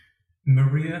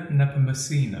Maria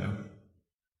Nepomuceno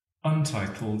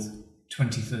Untitled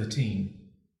 2013.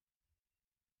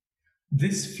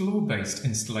 This floor-based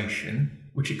installation,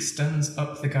 which extends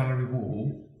up the gallery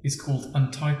wall, is called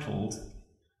Untitled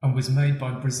and was made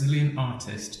by Brazilian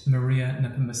artist Maria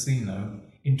Nepomuceno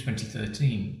in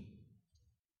 2013.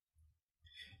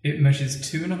 It measures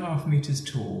 2.5 meters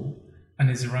tall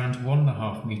and is around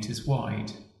 1.5 meters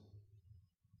wide.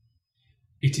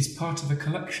 It is part of a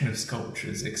collection of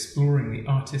sculptures exploring the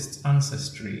artist's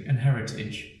ancestry and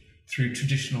heritage through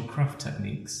traditional craft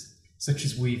techniques, such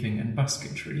as weaving and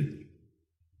basketry.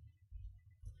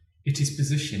 It is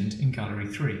positioned in Gallery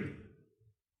 3.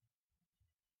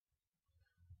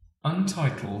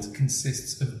 Untitled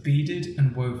consists of beaded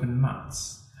and woven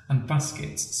mats and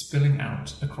baskets spilling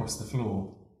out across the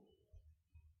floor.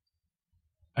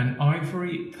 An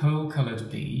ivory pearl-coloured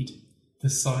bead, the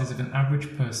size of an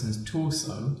average person's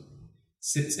torso,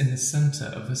 sits in the centre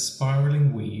of a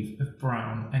spiralling weave of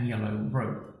brown and yellow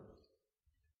rope.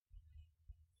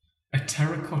 A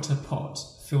terracotta pot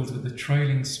filled with a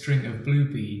trailing string of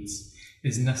blue beads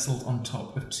is nestled on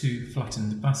top of 2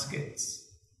 flattened baskets.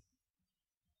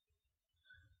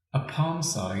 A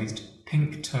palm-sized,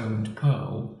 pink-toned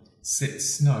pearl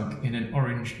sits snug in an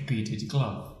orange beaded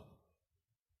glove.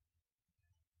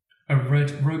 A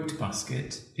red roped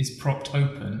basket is propped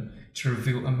open to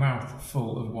reveal a mouth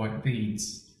full of white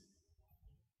beads.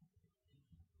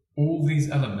 All these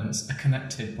elements are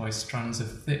connected by strands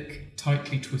of thick,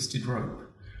 tightly twisted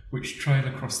rope which trail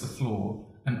across the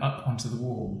floor and up onto the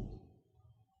wall.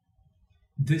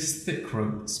 This thick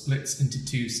rope splits into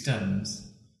 2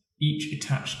 stems, each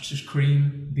attached to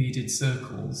cream beaded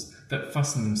circles that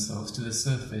fasten themselves to the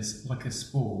surface like a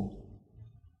spore.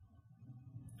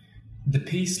 The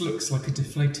piece looks like a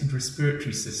deflated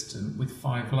respiratory system with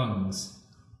 5 lungs,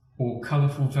 or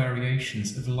colourful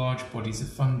variations of large bodies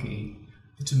of fungi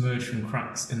that emerge from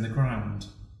cracks in the ground.